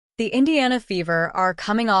The Indiana Fever are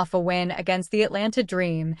coming off a win against the Atlanta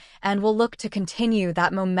Dream and will look to continue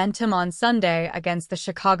that momentum on Sunday against the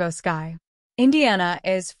Chicago Sky. Indiana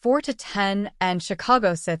is 4-10 and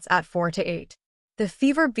Chicago sits at 4-8. The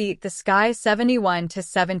Fever beat the Sky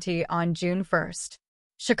 71-70 on June 1st.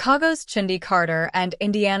 Chicago's Chindy Carter and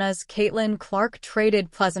Indiana's Caitlin Clark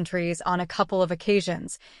traded pleasantries on a couple of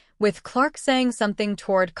occasions, with Clark saying something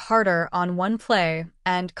toward Carter on one play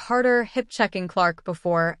and Carter hip-checking Clark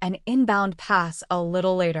before an inbound pass a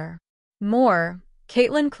little later. More,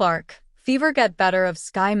 Caitlin Clark, Fever get better of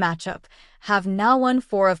Sky matchup, have now won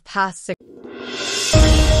 4 of past 6.